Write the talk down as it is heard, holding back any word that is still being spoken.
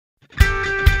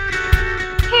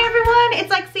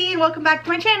Lexi and welcome back to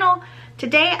my channel.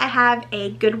 Today I have a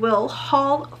Goodwill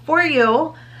haul for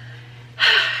you.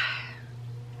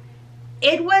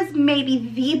 It was maybe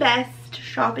the best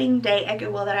shopping day at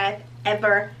Goodwill that I've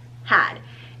ever had.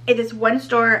 In this one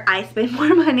store, I spent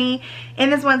more money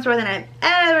in this one store than I've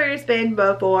ever spent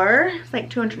before. It's like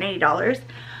 $280.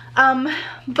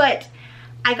 But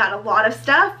I got a lot of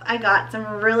stuff. I got some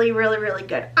really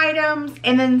good items,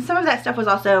 and then some of that stuff was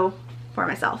also for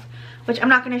myself, which I'm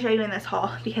not going to show you in this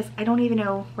haul because I don't even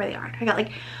know where they are. I got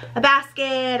like a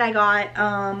basket. I got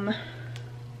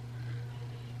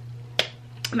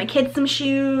my kids some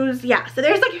shoes. Yeah, so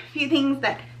there's like a few things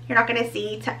that you're not going to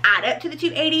see to add up to the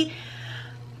 $280,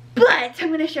 but I'm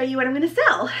going to show you what I'm going to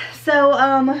sell. So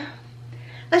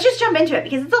let's just jump into it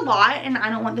because it's a lot and I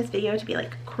don't want this video to be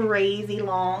like crazy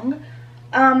long.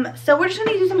 So we're just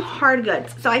going to do some hard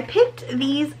goods. So I picked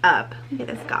these up. Look at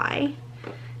this guy.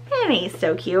 And he's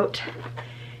so cute.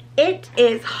 It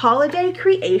is Holiday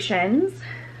Creations,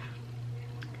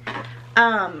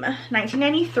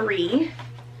 1993.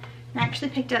 I actually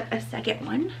picked up a second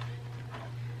one.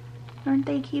 Aren't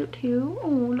they cute too? Oh,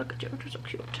 look at you, they're so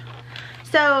cute.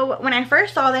 So when I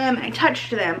first saw them and I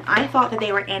touched them, I thought that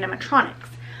they were animatronics.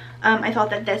 I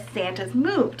thought that the Santas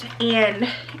moved, and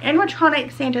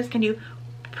animatronic Santas can do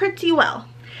pretty well.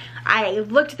 I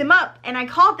looked them up and I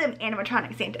called them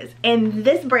animatronic Santas, and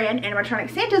this brand animatronic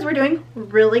Santas were doing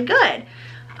really good,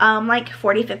 like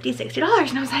 $40, $50, $60,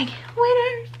 and I was like,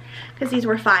 winners, because these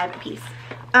were $5 a piece.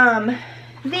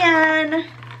 Then,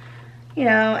 you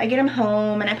know, I get them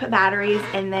home and I put batteries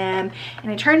in them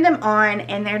and I turn them on,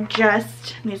 and they're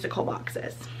just musical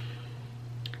boxes,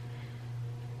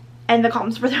 and the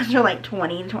comps for those are like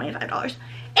 $20 to $25.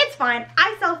 It's fine.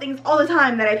 I sell things all the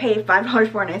time that I pay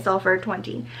 $5 for and I sell for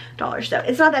 $20. So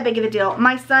it's not that big of a deal.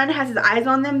 My son has his eyes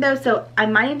on them though, so I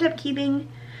might end up keeping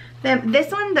them. This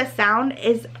one, the sound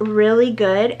is really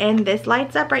good, and this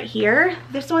lights up right here.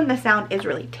 This one, the sound is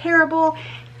really terrible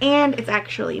and it's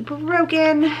actually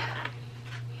broken.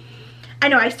 I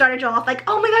know I started you off like,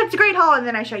 oh my god, it's a great haul, and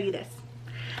then I show you this.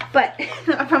 But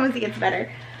I promise it gets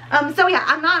better. So yeah,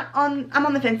 I'm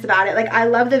on the fence about it. Like, I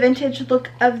love the vintage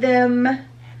look of them.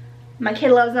 My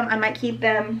kid loves them. I might keep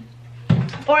them,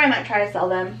 or I might try to sell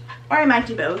them, or I might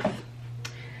do both.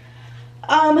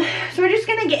 So we're just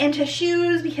gonna get into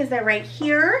shoes because they're right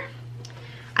here.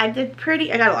 I got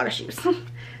a lot of shoes. So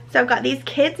I've got these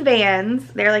kids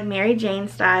Vans. They're like Mary Jane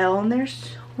style, and they're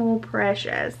so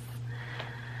precious.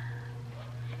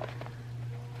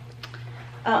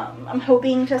 I'm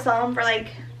hoping to sell them for like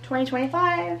 $20,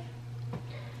 $25.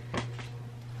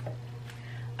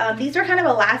 These are kind of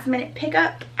a last minute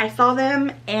pickup. I saw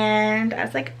them and I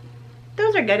was like,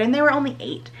 those are good, and they were only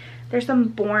 $8. There's some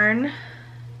Born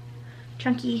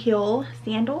chunky heel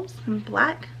sandals in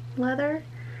black leather.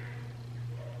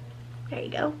 There you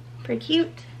go, pretty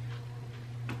cute.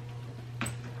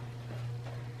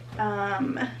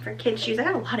 For kids shoes, I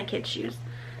got a lot of kids shoes.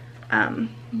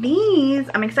 These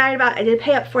I'm excited about. I did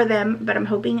pay up for them, but I'm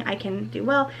hoping I can do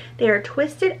well. They are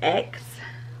Twisted X.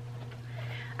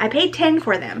 I paid $10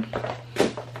 for them.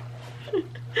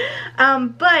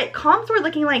 But comps were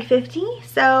looking like $50,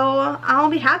 so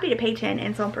I'll be happy to pay $10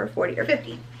 and sell them for $40 or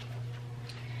 $50.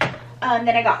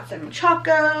 Then I got some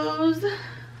Chacos.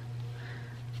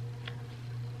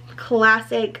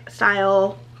 Classic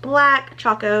style black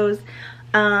Chacos.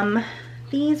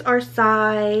 These are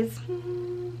size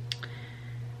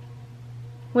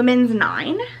women's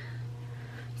 9.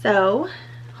 So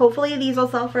hopefully these will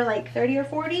sell for like $30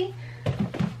 or $40.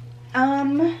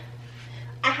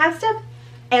 I have stuff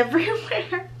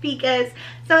everywhere because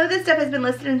some of this stuff has been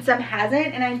listed and some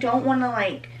hasn't, and I don't want to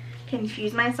like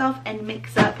confuse myself and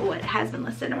mix up what has been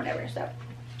listed or whatever. So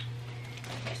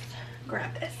just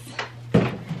grab this.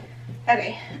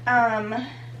 Okay.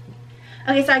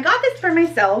 Okay, so I got this for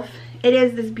myself. It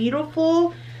is this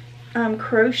beautiful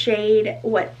crocheted,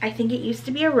 what I think it used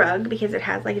to be a rug because it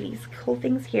has like these cool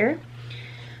things here.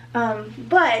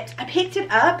 But I picked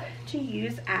it up to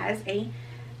use as a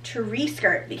tree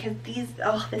skirt because these,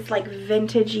 oh, this like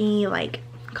vintagey like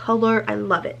color, I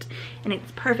love it, and it's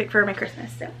perfect for my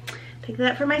Christmas. So picked it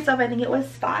up for myself. I think it was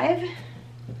 $5.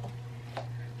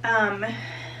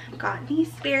 Got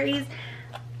these Sperry's,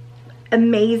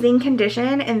 amazing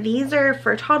condition, and these are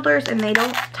for toddlers and they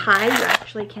don't tie. You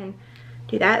actually can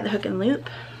do that, the hook and loop.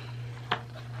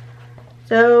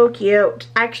 So cute.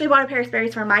 I actually bought a pair of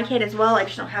Sperry's for my kid as well. I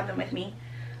just don't have them with me.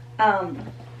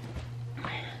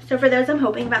 So for those, I'm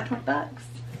hoping about $20.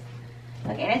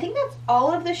 Okay, and I think that's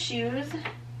all of the shoes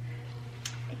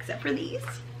except for these.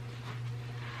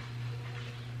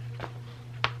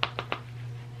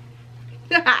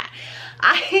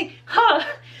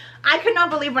 I could not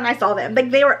believe when I saw them.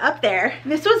 Like, they were up there.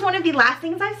 This was one of the last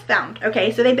things I found,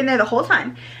 okay? So they've been there the whole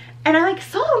time. And I like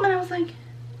saw them and I was like,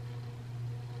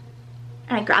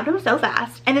 and I grabbed them so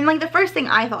fast. And then like the first thing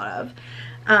I thought of,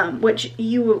 which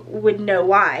you would know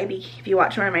why if you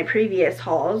watched one of my previous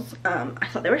hauls, I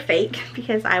thought they were fake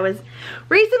because I was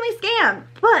recently scammed.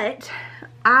 But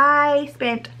I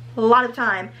spent a lot of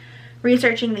time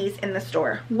researching these in the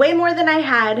store. Way more than I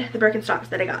had the Birkenstocks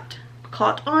that I got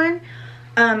caught on.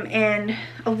 And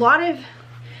a lot of,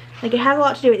 like, it has a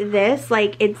lot to do with this.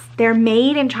 Like, they're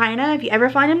made in China. If you ever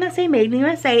find them that say made in the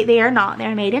USA, they are not.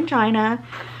 They're made in China.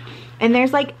 And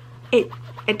there's like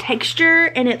a texture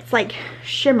and it's like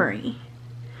shimmery.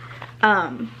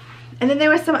 And then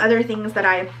there was some other things that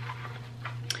I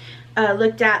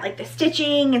looked at, like the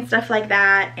stitching and stuff like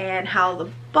that, and how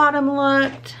the bottom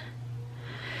looked.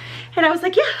 And I was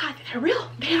like, yeah, they're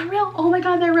real. They're real. Oh my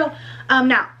god, they're real.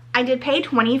 Now, I did pay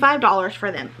 $25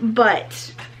 for them,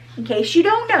 but in case you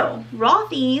don't know,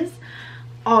 Rothy's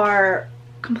are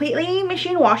completely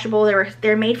machine washable.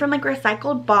 They're made from like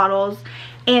recycled bottles,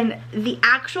 and the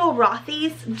actual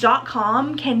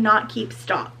Rothys.com cannot keep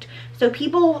stocked. So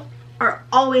people are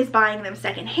always buying them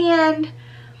secondhand.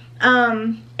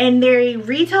 And they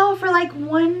retail for like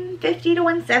 $150 to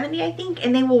 $170, I think,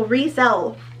 and they will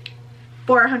resell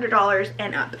for $100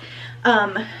 and up.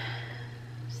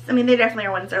 I mean, they definitely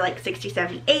are ones that are like 60,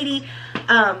 70, 80.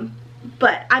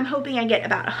 But I'm hoping I get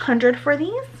about 100 for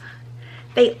these.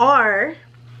 They are,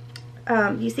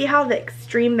 you see how the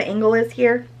extreme the angle is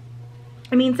here?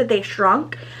 It means that they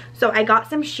shrunk. So I got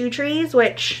some shoe trees,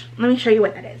 which, let me show you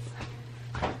what that is.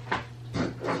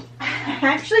 I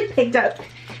actually picked up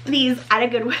these at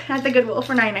the Goodwill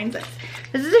for 99 cents.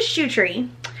 This is a shoe tree.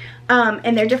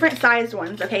 And they're different sized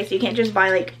ones, okay? So you can't just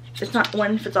buy like, it's not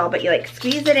one fits all, but you like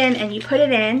squeeze it in and you put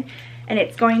it in, and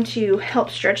it's going to help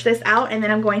stretch this out, and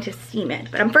then I'm going to steam it.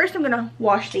 But first I'm gonna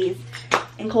wash these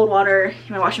in cold water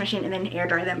in my washing machine and then air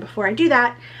dry them before I do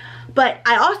that. But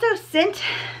I also sent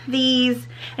these,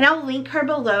 and I'll link her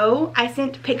below. I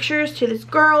sent pictures to this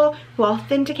girl who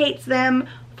authenticates them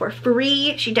for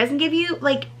free. She doesn't give you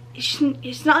like,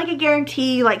 it's not like a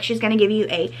guarantee like she's gonna give you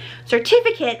a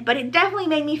certificate, but it definitely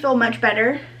made me feel much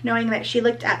better knowing that she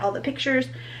looked at all the pictures,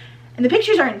 and the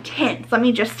pictures are intense. Let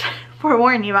me just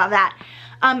forewarn you about that.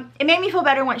 It made me feel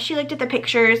better once she looked at the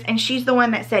pictures, and she's the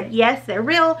one that said yes, they're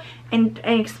real, and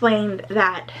explained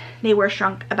that they were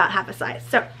shrunk about half a size.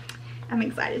 So I'm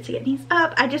excited to get these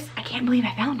up. I can't believe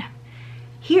I found them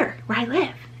here where I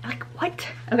live. Like, what?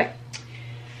 Okay,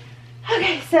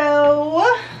 so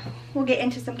we'll get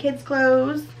into some kids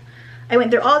clothes. I went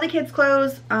through all the kids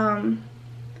clothes. So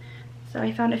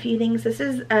I found a few things. This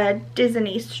is a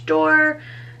Disney store.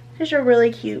 There's a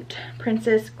really cute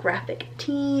princess graphic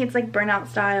tee. It's like burnout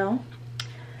style.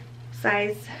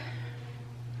 Size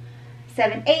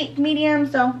 7/8 medium.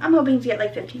 So I'm hoping to get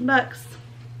like 15 bucks.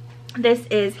 This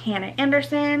is Hannah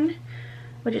Anderson,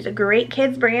 which is a great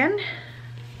kids brand.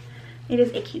 It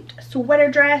is a cute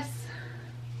sweater dress.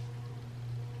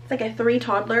 It's like a 3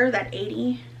 toddler, that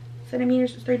 80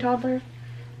 centimeters is 3 toddler.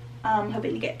 I'm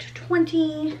hoping to get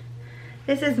 20.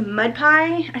 This is Mud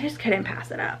Pie. I just couldn't pass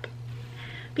it up.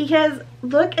 Because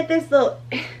look at this little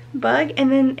bug,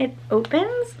 and then it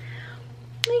opens.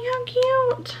 Look how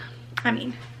cute. I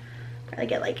mean, probably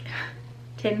get like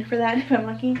 10 for that if I'm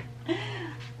lucky.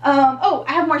 Oh,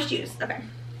 I have more shoes. Okay,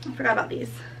 I forgot about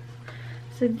these.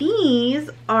 So these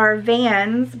are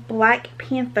Vans Black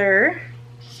Panther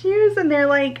shoes, and they're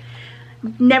like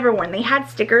never worn. They had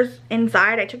stickers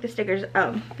inside. I took the stickers.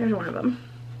 Oh, there's one of them.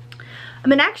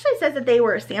 It actually says that they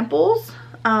were samples,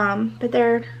 but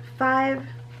they're 5,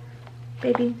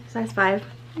 baby, size 5.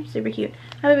 Super cute.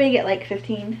 I'm gonna get like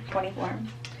 15, 20 for them.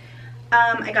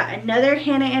 I got another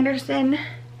Hannah Anderson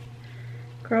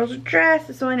girl's dress.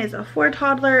 This one is a 4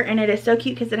 toddler, and it is so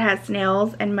cute because it has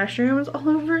snails and mushrooms all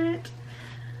over it.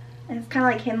 And it's kind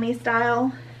of like Henley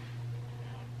style.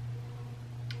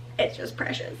 It's just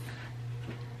precious.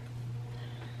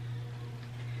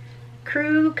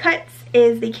 Crew Cuts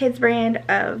is the kids brand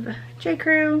of J.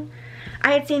 Crew.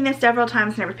 I had seen this several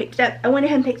times, never picked it up. I went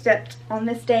ahead and picked it up on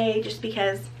this day just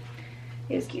because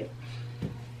it was cute.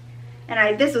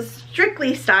 And this was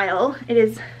strictly style. It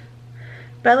is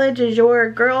Bella de Jour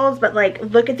girls, but like,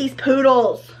 look at these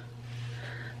poodles.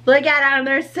 Look at them,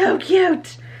 they're so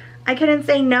cute. I couldn't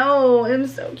say no, it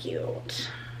was so cute.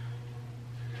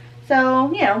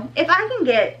 So, you know, if I can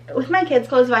get, with my kids'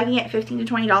 clothes, if I can get $15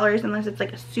 to $20, unless it's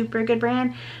like a super good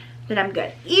brand, then I'm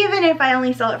good. Even if I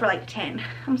only sell it for like 10,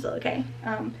 I'm still okay.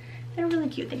 They're really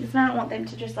cute things, and I don't want them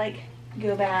to just like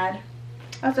go bad.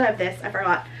 I also have this, I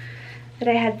forgot. that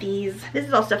I had these. This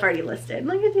is all stuff already listed.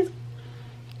 Look at these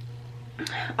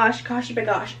Oshkosh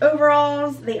Bagosh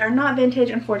overalls. They are not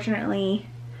vintage, unfortunately.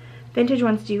 Vintage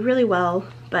ones do really well,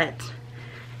 but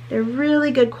they're really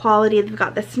good quality. They've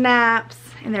got the snaps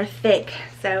and they're thick,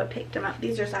 so I picked them up.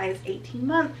 These are size 18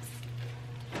 months.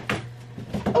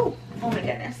 Oh my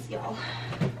goodness, y'all.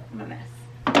 I'm a mess.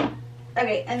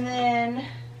 Okay, and then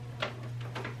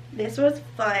this was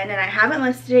fun, and I haven't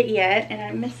listed it yet, and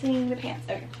I'm missing the pants.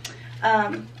 Okay.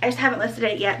 I just haven't listed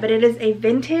it yet, but it is a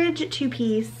vintage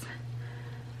two-piece,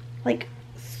 like,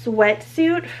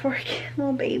 sweatsuit for a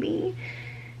little baby.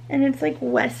 And it's like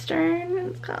Western.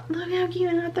 It's got, look how cute,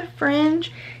 and got the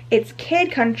fringe. It's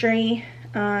Kid Country,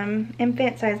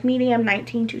 infant size medium,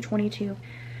 19 to 22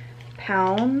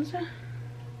 pounds.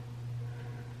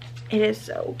 It is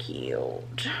so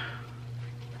cute.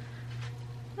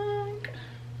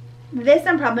 This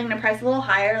I'm probably gonna price a little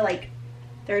higher, like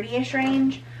 30-ish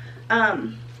range.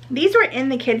 These were in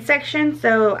the kids section,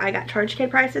 so I got charged kid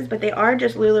prices, but they are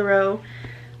just LuLaRoe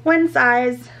one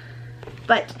size,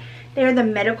 but they're the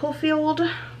medical field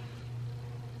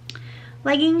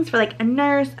leggings for like a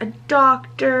nurse, a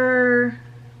doctor,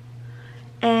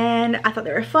 and I thought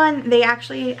they were fun. They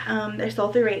actually, their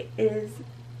sell-through rate is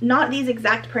not these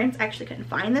exact prints. I actually couldn't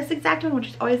find this exact one, which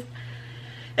is always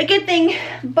a good thing,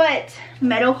 but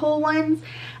medical ones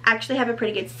actually have a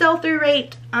pretty good sell-through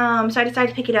rate, so I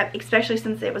decided to pick it up, especially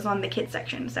since it was on the kids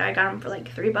section, so I got them for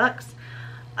like $3.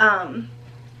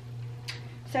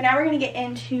 So now we're gonna get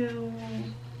into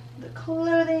the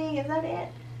clothing. Is that it?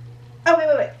 Oh,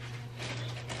 wait.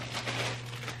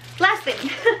 Last thing.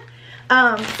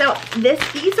 So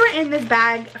these were in this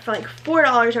bag for like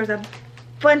 $4. There was a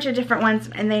bunch of different ones,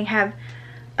 and they have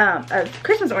of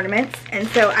Christmas ornaments, and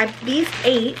so these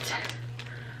 8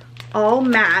 all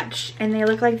match, and they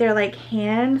look like they're like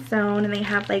hand sewn, and they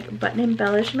have like button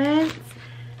embellishments.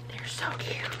 They're so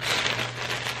cute.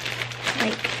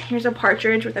 Like, here's a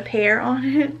partridge with a pear on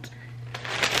it.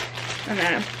 And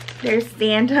then there's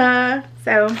Santa.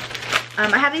 So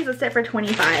I have these listed for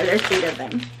 $25. There's 8 of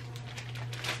them.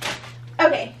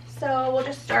 Okay, so we'll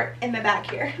just start in the back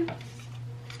here.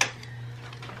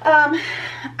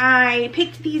 I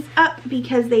picked these up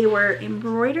because they were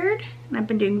embroidered, and I've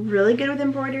been doing really good with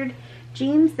embroidered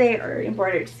jeans. They are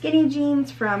embroidered skinny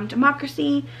jeans from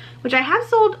Democracy, which I have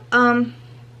sold.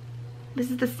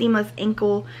 This is the seamless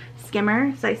ankle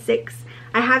skimmer, size 6.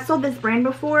 I have sold this brand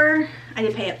before. I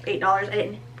did pay up $8. I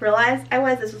didn't realize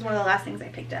this was one of the last things I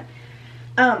picked up.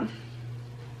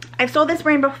 I've sold this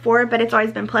brand before, but it's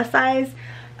always been plus size.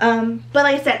 But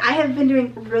like I said, I have been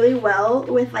doing really well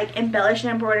with like embellished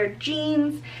and embroidered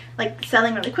jeans, like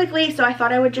selling really quickly, so I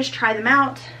thought I would just try them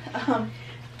out.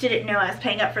 Didn't know I was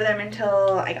paying up for them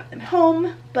until I got them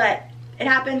home, but it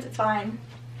happens, it's fine.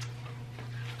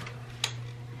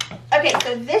 Okay,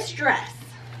 so this dress,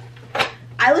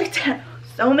 I looked at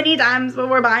so many times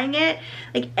before buying it.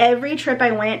 Like every trip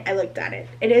I went, I looked at it.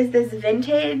 It is this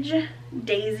vintage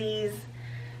daisies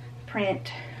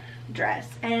print dress,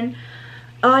 and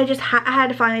oh, I had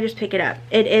to finally just pick it up.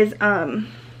 It is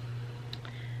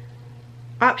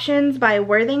Options by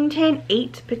Worthington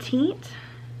 8 Petite.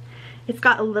 It's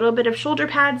got a little bit of shoulder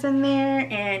pads in there,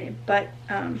 and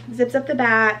zips up the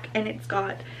back, and it's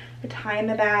got a tie in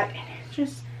the back, and it's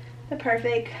just the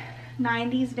perfect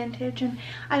 90s vintage, and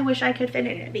I wish I could fit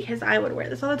in it because I would wear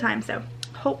this all the time, so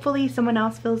hopefully someone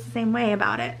else feels the same way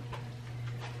about it.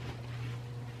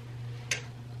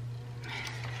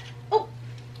 Oh,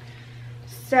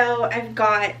 so I've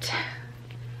got,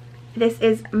 this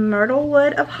is Myrtle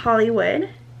Wood of Hollywood,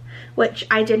 which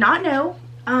I did not know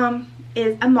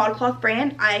is a ModCloth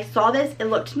brand. I saw this, it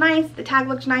looked nice, the tag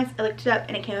looked nice, I looked it up,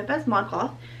 and it came up as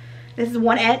ModCloth. This is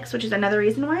 1X, which is another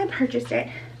reason why I purchased it,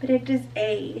 but it is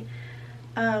a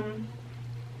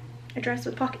dress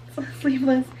with pockets,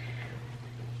 sleeveless,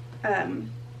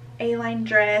 A-line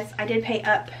dress. I did pay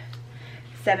up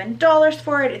 $7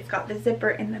 for it. It's got the zipper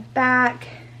in the back,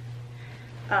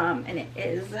 and it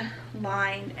is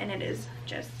lined, and it is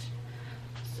just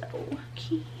so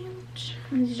cute.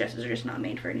 And these dresses are just not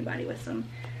made for anybody with some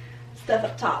stuff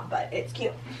up top, but it's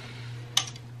cute.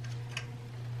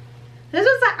 This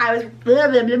was like, I was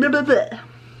really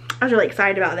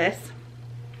excited about this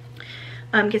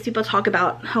because people talk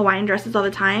about Hawaiian dresses all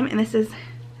the time, and this is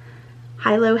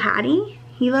Hilo Hattie,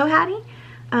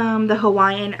 the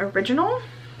Hawaiian original.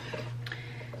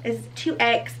 Is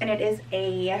 2X, and it is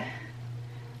a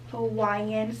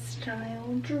Hawaiian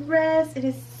style dress. It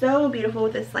is so beautiful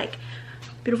with this like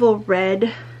beautiful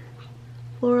red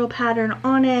floral pattern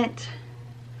on it. Is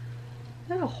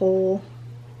that a hole?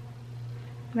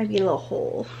 Might be a little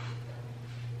hole.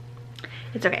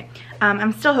 it's okay.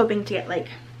 I'm still hoping to get like,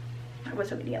 I was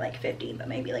hoping to get like 50, but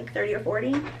maybe like 30 or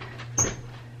 40.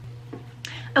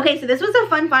 Okay, so this was a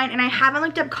fun find, and I haven't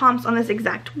looked up comps on this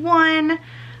exact one,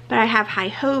 but I have high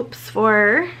hopes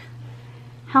for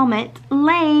Helmut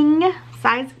Lang,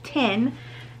 size 10.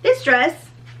 This dress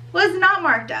was not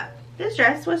marked up. This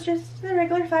dress was just the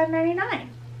regular $5.99.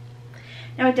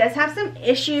 Now it does have some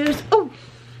issues. Oh,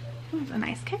 that was a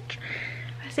nice catch.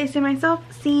 I say so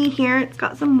myself. See here, it's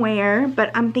got some wear,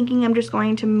 but I'm thinking I'm just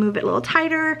going to move it a little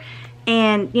tighter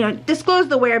and, you know, disclose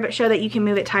the wear, but show that you can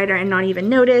move it tighter and not even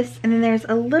notice. And then there's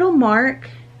a little mark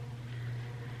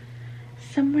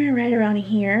somewhere right around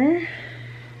here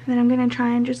that I'm gonna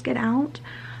try and just get out.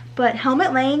 But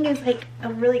Helmut Lang is like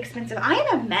a really expensive. I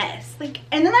am a mess. Like,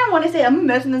 and then I want to say I'm a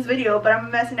mess in this video, but I'm a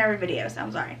mess in every video, so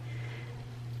I'm sorry.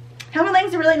 Helmut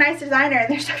Lang's a really nice designer, and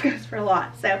their stuff goes for a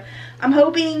lot. So I'm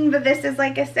hoping that this is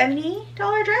like a $70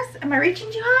 dress. Am I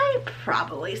reaching too high?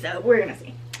 Probably so. We're gonna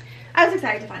see. I was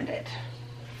excited to find it.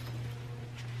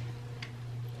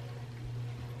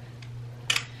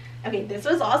 Okay, this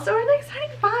was also an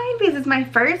exciting find because it's my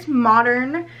first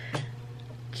modern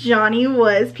Johnny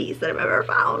Was piece that I've ever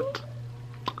found.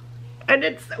 And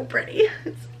it's so pretty.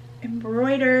 It's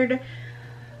embroidered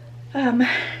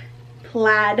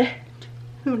plaid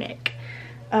tunic,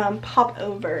 pop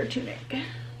over tunic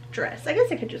dress. I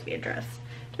guess it could just be a dress.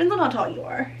 Depends on how tall you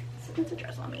are. It's a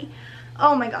dress on me.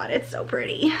 Oh my god, it's so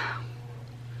pretty.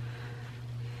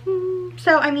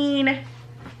 So I mean,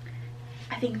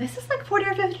 I think this is like $40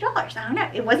 or $50. I don't know.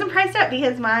 It wasn't priced up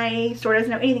because my store doesn't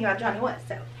know anything about Johnny Was.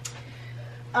 So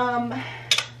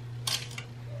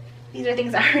these are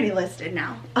things I already listed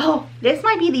now. Oh, this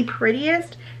might be the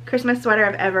prettiest Christmas sweater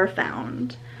I've ever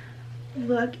found.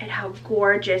 Look at how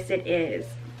gorgeous it is.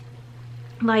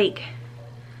 Like,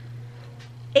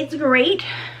 it's great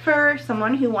for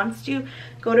someone who wants to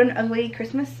go to an ugly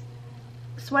Christmas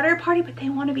sweater party, but they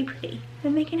want to be pretty.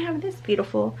 Then they can have this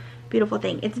beautiful, beautiful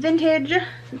thing. It's vintage,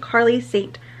 Carly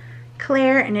St.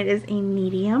 Clair, and it is a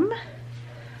medium.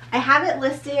 I have it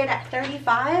listed at $35,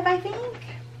 I think.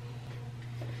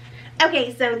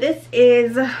 Okay, so this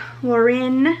is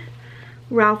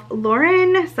Ralph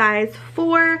Lauren, size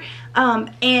 4.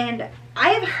 And I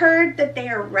have heard that they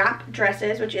are wrap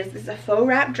dresses, which is a faux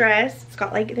wrap dress. It's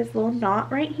got like this little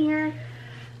knot right here.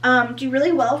 Do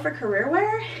really well for career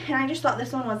wear. And I just thought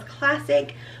this one was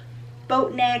classic.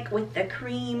 Boat neck with the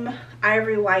cream,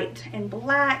 ivory white, and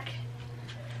black.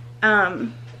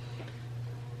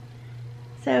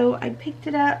 So I picked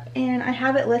it up and I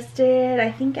have it listed,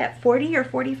 I think, at $40 or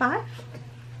 $45.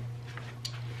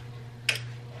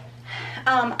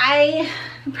 I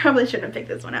probably shouldn't have picked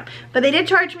this one up, but they did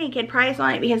charge me a kid price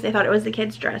on it because they thought it was the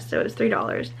kid's dress, so it was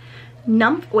 $3.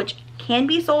 Nymph, which can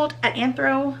be sold at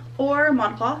Anthro or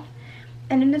Modcloth,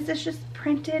 and then this is just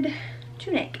printed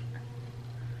tunic.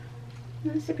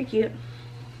 That's super cute.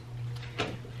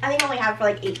 I think I only have for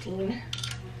like 18.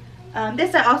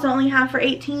 This I also only have for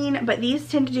 18, but these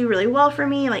tend to do really well for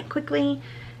me, like quickly.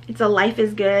 It's a Life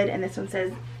is Good, and this one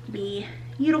says Be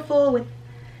Beautiful with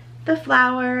the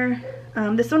flower.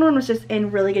 This one was just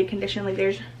in really good condition, like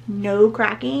there's no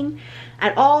cracking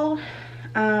at all.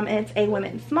 And it's a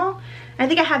women's small. I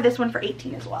think I have this one for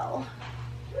 18 as well.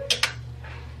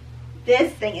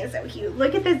 This thing is so cute.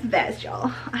 Look at this vest,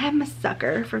 y'all. I am a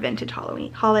sucker for vintage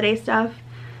Halloween holiday stuff.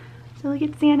 So look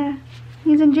at Santa.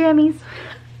 He's in jammies.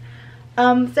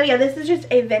 So yeah, this is just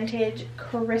a vintage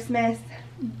Christmas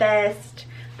vest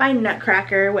by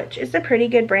Nutcracker, which is a pretty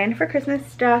good brand for Christmas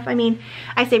stuff. I mean,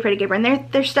 I say pretty good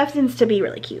brand. Their stuff tends to be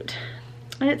really cute.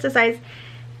 And it's a size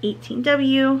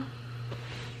 18W.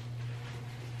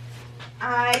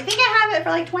 I think I have it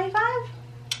for like 25,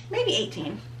 maybe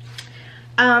 18.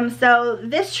 So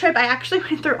this trip I actually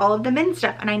went through all of the men's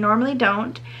stuff, and I normally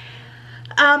don't.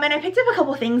 And I picked up a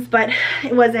couple things, but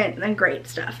it wasn't the great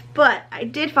stuff. But I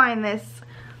did find this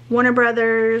Warner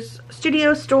Brothers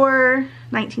Studio Store,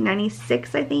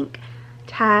 1996, I think,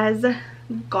 Taz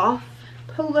golf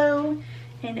polo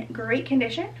in great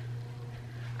condition.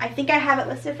 I think I have it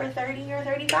listed for 30 or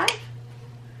 35.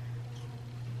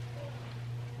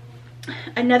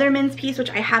 Another men's piece, which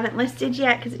I haven't listed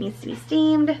yet because it needs to be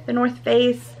steamed, the North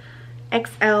Face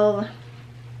XL,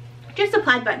 just a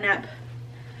plaid button up.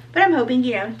 But I'm hoping,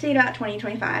 you know, to get about 20,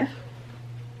 25.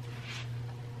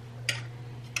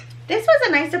 This was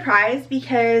a nice surprise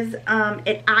because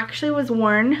it actually was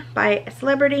worn by a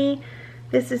celebrity.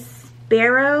 This is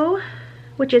Sparrow,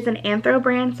 which is an Anthro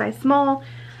brand, size small.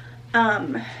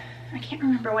 I can't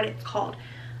remember what it's called.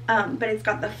 But it's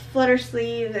got the flutter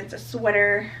sleeve. It's a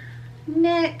sweater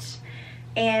knit.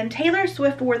 And Taylor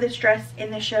Swift wore this dress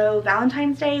in the show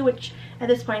Valentine's Day, which at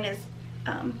this point is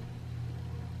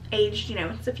aged, you know,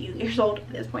 it's a few years old at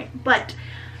this point. But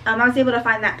I was able to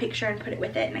find that picture and put it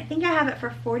with it, and I think I have it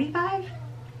for $45.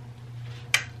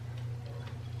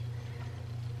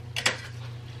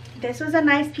 This was a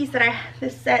nice piece that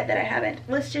this set that I haven't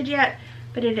listed yet,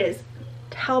 but it is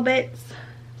Talbot's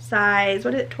size,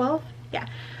 what is it, 12? Yeah.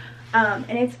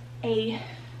 And it's a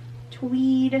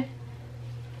tweed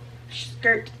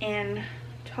skirt and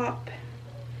top.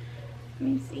 Let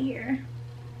me see here.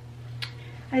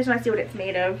 I just want to see what it's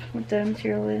made of, what the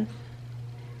material is.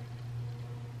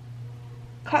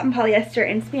 Cotton, polyester,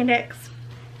 and spandex.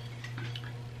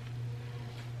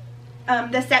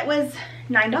 The set was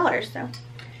 $9, so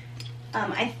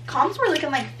comps were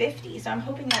looking like $50, so I'm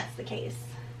hoping that's the case.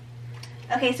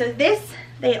 Okay, so this,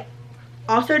 they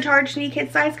also charged me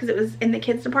kids size because it was in the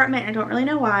kids department. I don't really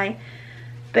know why,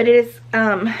 but it is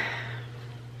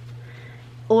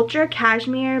Ultra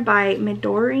Cashmere by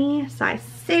Midori, size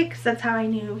 6. That's how I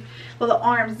knew. Well, the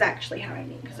arms is actually how I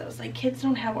knew, because I was like, kids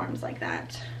don't have arms like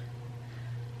that.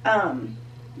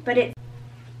 But it,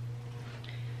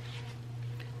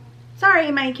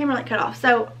 sorry, my camera like cut off.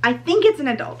 So I think it's an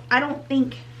adult. I don't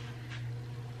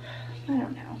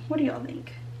know. What do y'all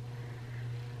think?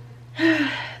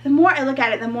 The more I look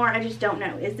at it, the more I just don't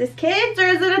know. Is this kids or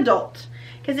is it adult?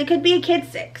 Because it could be a kid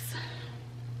 6.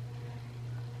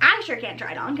 I sure can't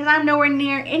try it on because I'm nowhere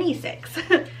near any 6.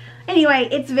 Anyway,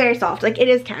 it's very soft. Like, it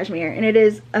is cashmere, and it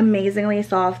is amazingly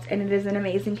soft, and it is in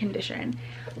amazing condition.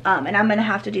 And I'm gonna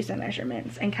have to do some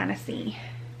measurements and kind of see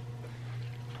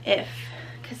if,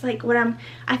 because like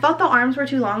I thought the arms were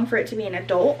too long for it to be an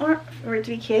adult or for it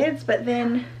to be kids, but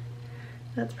then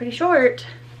that's pretty short.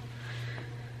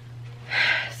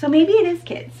 So maybe it is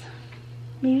kids.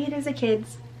 Maybe it is a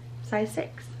kid's size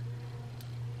 6.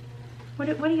 What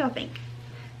do y'all think?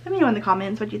 Let me know in the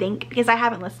comments what you think, because I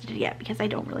haven't listed it yet because I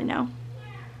don't really know.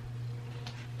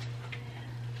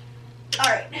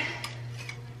 Alright.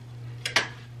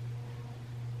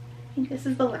 I think this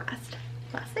is the last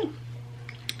thing.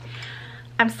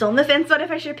 I'm still on the fence on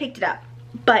if I should have picked it up,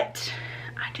 but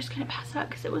I'm just gonna pass it up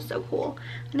because it was so cool.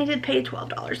 And I did pay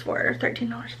 $12 for it, or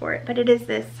 $13 for it, but it is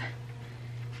this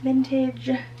vintage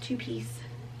 2-piece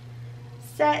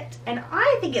set, and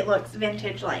I think it looks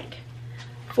vintage, like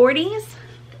 40s.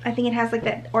 I think it has like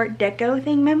that Art Deco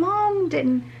thing. My mom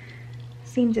didn't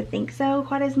seem to think so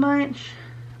quite as much.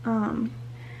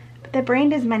 But the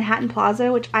brand is Manhattan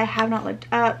Plaza, which I have not looked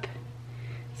up.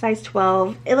 Size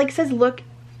 12. It like says look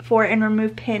for and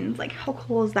remove pins. Like, how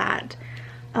cool is that?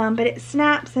 But it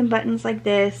snaps and buttons like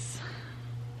this,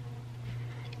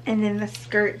 and then the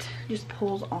skirt just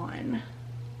pulls on.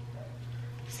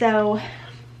 So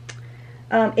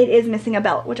it is missing a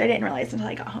belt, which I didn't realize until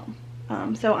I got home.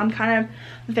 So I'm kind of on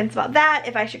the fence about that,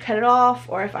 if I should cut it off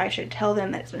or if I should tell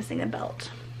them that it's missing a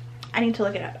belt. I need to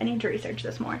look it up. I need to research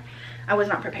this more. I was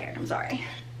not prepared. I'm sorry.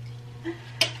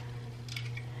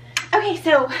 Okay,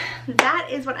 so that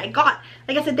is what I got.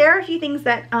 Like I said, there are a few things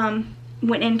that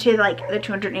went into like the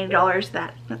 $280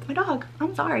 that's my dog.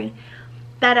 I'm sorry.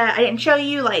 That I didn't show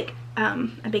you, like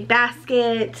a big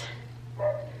basket,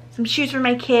 some shoes for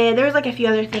my kid. There was like a few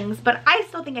other things, but I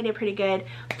still think I did pretty good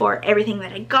for everything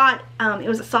that I got. It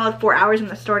was a solid 4 hours in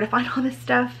the store to find all this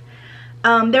stuff.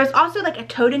 There's also like a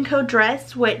Toad & Co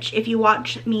dress, which if you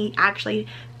watch me actually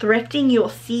thrifting, you will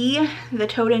see the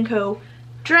Toad & Co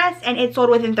dress, and it sold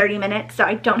within 30 minutes, so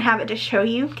I don't have it to show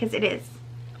you because it is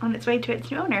on its way to its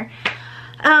new owner.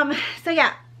 So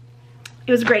yeah,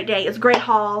 it was a great day. It was a great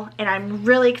haul, and I'm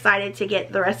really excited to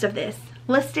get the rest of this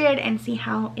listed and see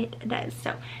how it does.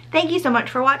 So thank you so much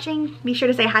for watching. Be sure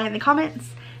to say hi in the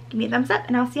comments, give me a thumbs up,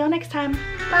 and I'll see y'all next time.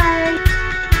 Bye.